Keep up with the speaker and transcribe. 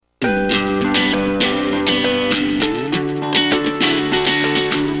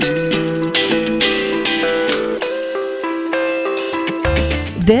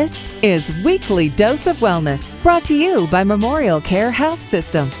is Weekly Dose of Wellness, brought to you by Memorial Care Health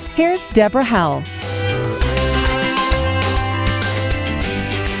System. Here's Deborah Howell.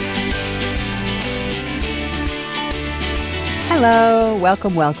 Hello,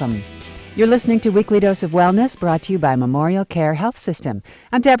 welcome. You're listening to Weekly Dose of Wellness, brought to you by Memorial Care Health System.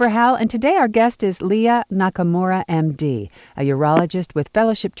 I'm Deborah Howell, and today our guest is Leah Nakamura, MD, a urologist with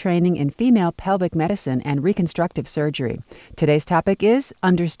fellowship training in female pelvic medicine and reconstructive surgery. Today's topic is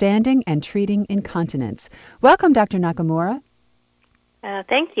understanding and treating incontinence. Welcome, Dr. Nakamura.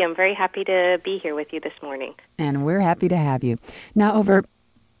 Thank you. I'm very happy to be here with you this morning. And we're happy to have you. Now, over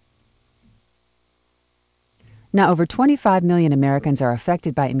 25 million Americans are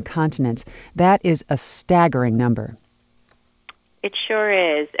affected by incontinence. That is a staggering number. It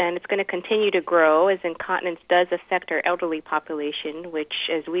sure is, and it's going to continue to grow as incontinence does affect our elderly population, which,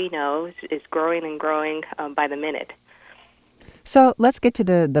 as we know, is growing and growing by the minute. So let's get to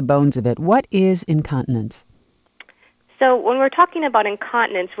the bones of it. What is incontinence? So when we're talking about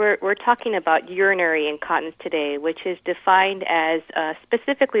incontinence, we're talking about urinary incontinence today, which is defined as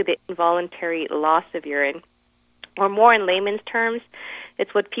specifically the involuntary loss of urine. Or more in layman's terms,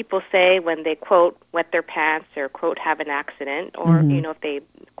 it's what people say when they, quote, wet their pants or, quote, have an accident or, if they,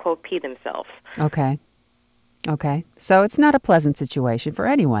 quote, pee themselves. Okay. So it's not a pleasant situation for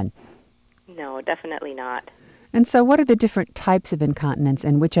anyone. No, definitely not. And so what are the different types of incontinence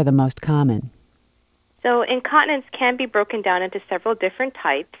and which are the most common? So incontinence can be broken down into several different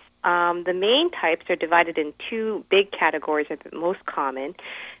types. The main types are divided in two big categories that are the most common,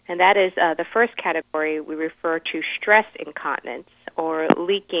 and that is the first category we refer to stress incontinence, or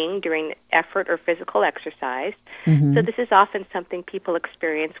leaking during effort or physical exercise. Mm-hmm. So this is often something people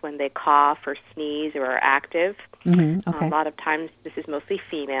experience when they cough or sneeze or are active. Mm-hmm. Okay. A lot of times this is mostly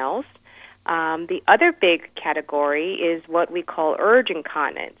females. The other big category is what we call urge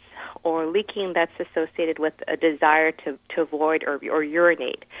incontinence, or leaking that's associated with a desire to avoid or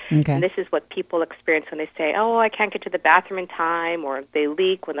urinate. Okay. And this is what people experience when they say, oh, I can't get to the bathroom in time, or they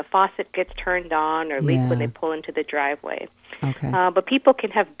leak when the faucet gets turned on, or leak when they pull into the driveway. Okay. But people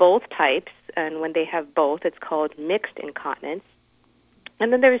can have both types, and when they have both, it's called mixed incontinence.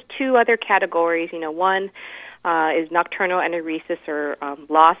 And then there's two other categories. One is nocturnal enuresis, or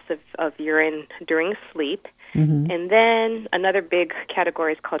loss of urine during sleep. Mm-hmm. And then another big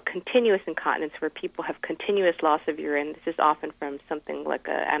category is called continuous incontinence, where people have continuous loss of urine. This is often from something like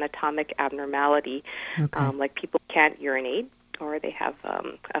an anatomic abnormality, like people can't urinate, or they have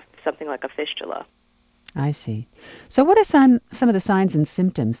something like a fistula. I see. So what are some of the signs and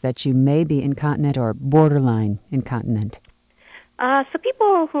symptoms that you may be incontinent or borderline incontinent? So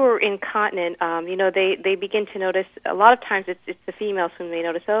people who are incontinent, they begin to notice, a lot of times it's the females who may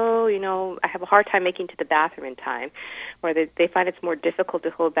notice, I have a hard time making to the bathroom in time, or they find it's more difficult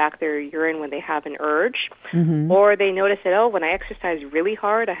to hold back their urine when they have an urge, or they notice that, when I exercise really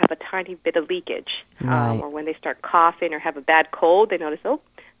hard, I have a tiny bit of leakage, or when they start coughing or have a bad cold, they notice,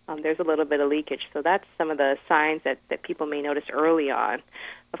 there's a little bit of leakage. So that's some of the signs that people may notice early on.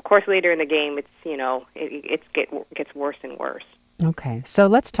 Of course, later in the game, it gets worse and worse. Okay, so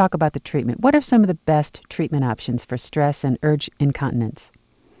let's talk about the treatment. What are some of the best treatment options for stress and urge incontinence?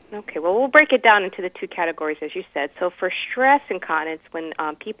 Okay, well, we'll break it down into the two categories, as you said. So for stress incontinence, when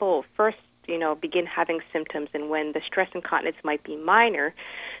people first, begin having symptoms, and when the stress incontinence might be minor,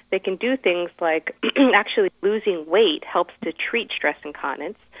 they can do things like actually losing weight helps to treat stress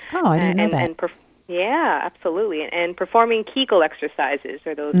incontinence. Oh, I didn't know that. Yeah, absolutely. And performing Kegel exercises,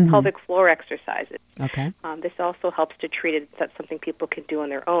 or those pelvic floor exercises. Okay. This also helps to treat it. That's something people can do on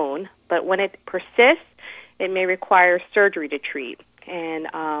their own. But when it persists, it may require surgery to treat. And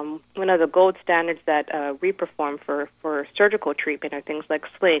one of the gold standards that we perform for surgical treatment are things like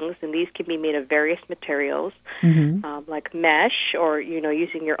slings, and these can be made of various materials, like mesh, or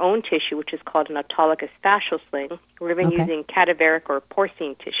using your own tissue, which is called an autologous fascial sling, or even using cadaveric or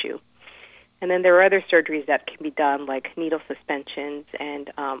porcine tissue. And then there are other surgeries that can be done, like needle suspensions and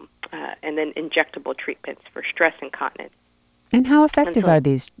then injectable treatments for stress incontinence. And how effective are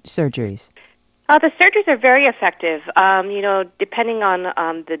these surgeries? The surgeries are very effective. Depending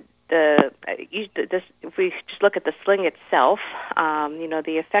on if we just look at the sling itself,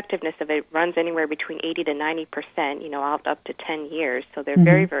 the effectiveness of it runs anywhere between 80 to 90%. Up to 10 years. So they're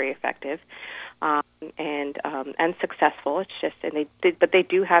very, very effective. And successful. It's just, but they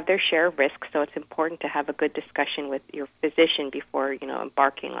do have their share of risks, so it's important to have a good discussion with your physician before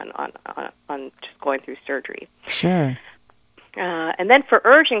embarking on just going through surgery. Sure. And then for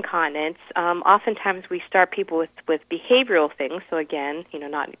urge incontinence, oftentimes we start people with behavioral things. So again,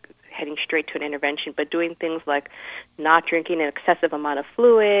 not heading straight to an intervention, but doing things like not drinking an excessive amount of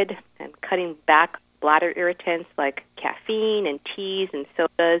fluid and cutting back bladder irritants like caffeine and teas and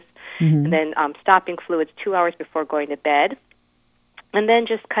sodas, and then stopping fluids 2 hours before going to bed. And then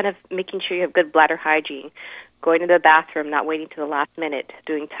just kind of making sure you have good bladder hygiene, going to the bathroom, not waiting to the last minute,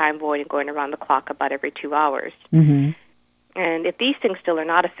 doing time void and going around the clock about every 2 hours. Mm-hmm. And if these things still are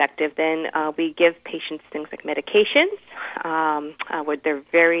not effective, then we give patients things like medications, where there are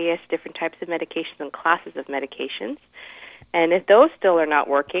various different types of medications and classes of medications. And if those still are not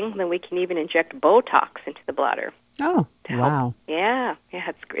working, then we can even inject Botox into the bladder. Oh, wow. Yeah,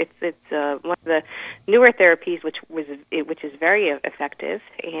 it's one of the newer therapies, which is very effective.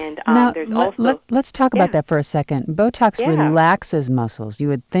 And now, there's also let's talk about that for a second. Botox relaxes muscles. You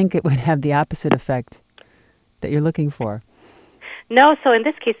would think it would have the opposite effect that you're looking for. No, so in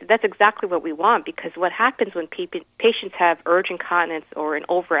this case, that's exactly what we want, because what happens when patients have urge incontinence or an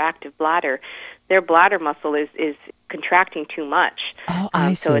overactive bladder, their bladder muscle is contracting too much. Oh,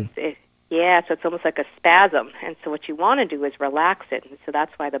 I see. So it's almost like a spasm. And so what you want to do is relax it. And so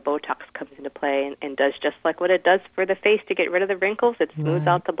that's why the Botox comes into play and does just like what it does for the face to get rid of the wrinkles. It smooths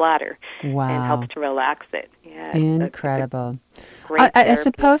out the bladder and helps to relax it. Yeah, incredible. I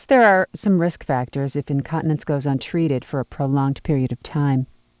suppose there are some risk factors if incontinence goes untreated for a prolonged period of time.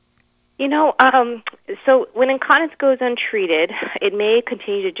 So when incontinence goes untreated, it may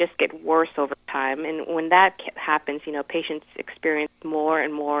continue to just get worse over time. And when that happens, patients experience more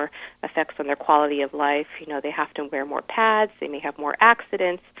and more effects on their quality of life. They have to wear more pads. They may have more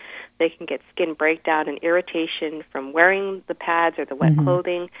accidents. They can get skin breakdown and irritation from wearing the pads or the wet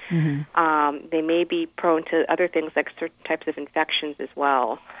clothing. Mm-hmm. They may be prone to other things like certain types of infections as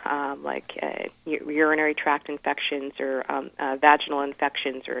well, like urinary tract infections or vaginal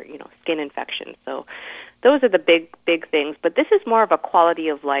infections or skin infections. So those are the big things. But this is more of a quality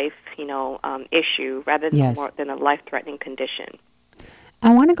of life issue rather than more than a life-threatening condition.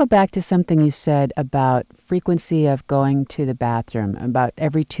 I want to go back to something you said about frequency of going to the bathroom, about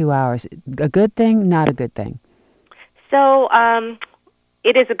every 2 hours. A good thing, not a good thing? So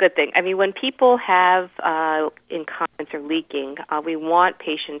it is a good thing. I mean, when people have incontinence or leaking, we want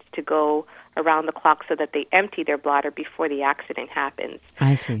patients to go around the clock so that they empty their bladder before the accident happens.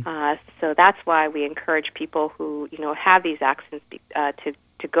 I see. So that's why we encourage people who, have these accidents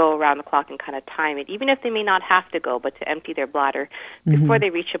to go around the clock and kind of time it, even if they may not have to go, but to empty their bladder before they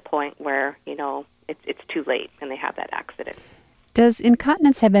reach a point where, it's too late and they have that accident. Does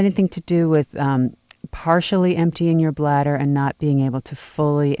incontinence have anything to do with partially emptying your bladder and not being able to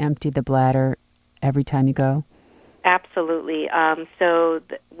fully empty the bladder every time you go? Absolutely.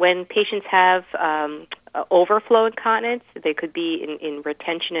 When patients have overflow incontinence, they could be in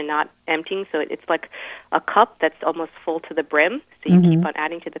retention and not emptying. So it's like a cup that's almost full to the brim. So you keep on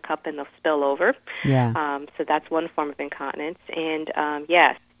adding to the cup and they'll spill over. Yeah. So that's one form of incontinence. And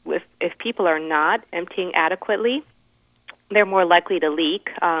yes, if people are not emptying adequately, they're more likely to leak.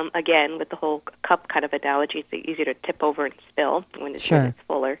 Again, with the whole cup kind of analogy, it's easier to tip over and spill when it's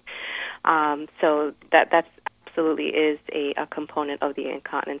fuller. So that's absolutely is a component of the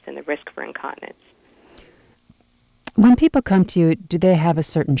incontinence and the risk for incontinence. When people come to you, do they have a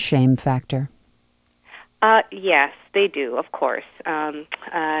certain shame factor? Yes, they do, of course.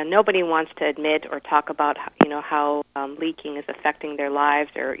 Nobody wants to admit or talk about, how leaking is affecting their lives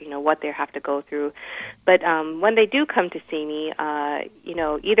or, what they have to go through. But when they do come to see me,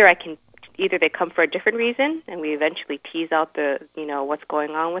 either they come for a different reason and we eventually tease out what's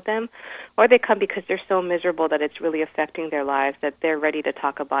going on with them, or they come because they're so miserable that it's really affecting their lives that they're ready to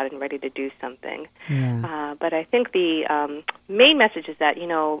talk about it and ready to do something. Yeah. But I think the main message is that,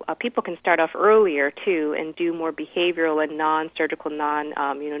 people can start off earlier too and do more behavioral and non-surgical,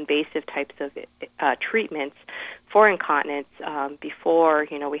 invasive types of treatments for incontinence before,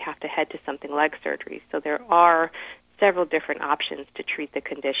 we have to head to something like surgery. So there are several different options to treat the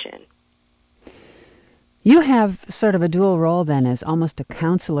condition. You have sort of a dual role then as almost a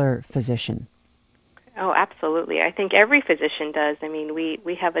counselor physician. Oh, absolutely. I think every physician does. I mean,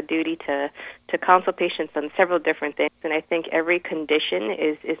 we have a duty to counsel patients on several different things, and I think every condition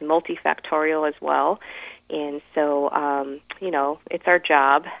is multifactorial as well. And so, it's our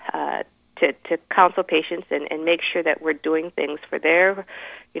job to counsel patients and make sure that we're doing things for their,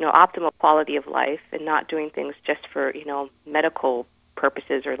 optimal quality of life and not doing things just for, medical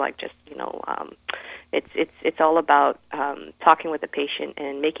purposes or like just, it's all about talking with the patient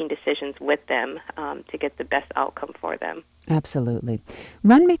and making decisions with them to get the best outcome for them. Absolutely.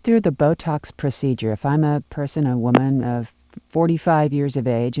 Run me through the Botox procedure. If I'm a woman of 45 years of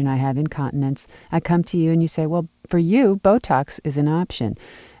age and I have incontinence, I come to you and you say, well, for you, Botox is an option.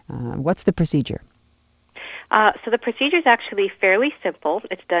 What's the procedure? So the procedure is actually fairly simple.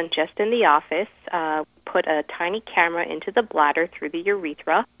 It's done just in the office. Put a tiny camera into the bladder through the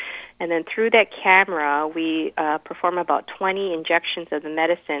urethra, and then through that camera, we perform about 20 injections of the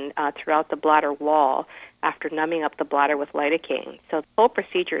medicine throughout the bladder wall after numbing up the bladder with lidocaine. So the whole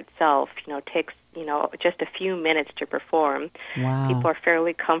procedure itself, takes just a few minutes to perform. Wow. People are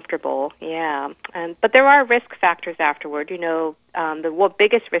fairly comfortable, but there are risk factors afterward. The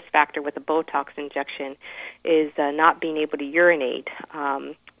biggest risk factor with a Botox injection is not being able to urinate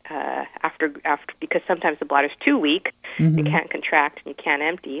after because sometimes the bladder's too weak, you can't contract and you can't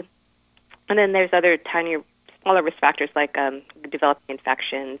empty. And then there's other smaller risk factors like developing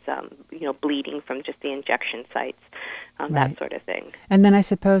infections, bleeding from just the injection sites, that sort of thing. And then I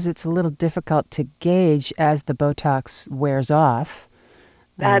suppose it's a little difficult to gauge as the Botox wears off.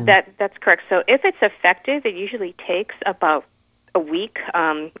 That's correct. So if it's effective, it usually takes about a week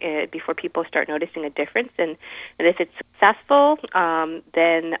before people start noticing a difference. And if it's successful,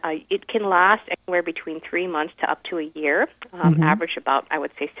 then it can last anywhere between 3 months to up to a year, average about, I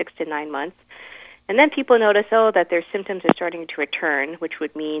would say, 6 to 9 months. And then people notice, that their symptoms are starting to return, which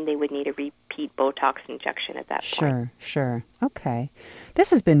would mean they would need a repeat Botox injection at that point. Sure. Okay.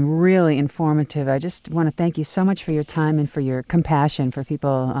 This has been really informative. I just want to thank you so much for your time and for your compassion for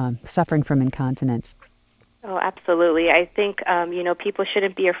people suffering from incontinence. Oh, absolutely. I think, people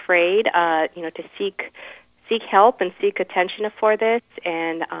shouldn't be afraid, to seek help and seek attention for this.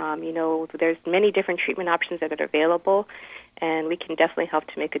 And, there's many different treatment options that are available, and we can definitely help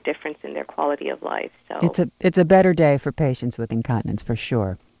to make a difference in their quality of life. So it's a better day for patients with incontinence, for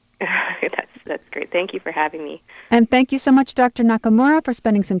sure. That's great. Thank you for having me. And thank you so much, Dr. Nakamura, for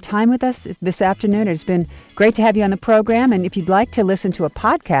spending some time with us this afternoon. It's been great to have you on the program. And if you'd like to listen to a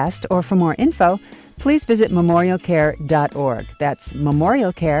podcast or for more info, please visit memorialcare.org. That's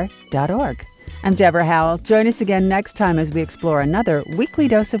memorialcare.org. I'm Deborah Howell. Join us again next time as we explore another weekly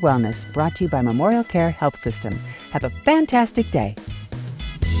dose of wellness brought to you by Memorial Care Health System. Have a fantastic day.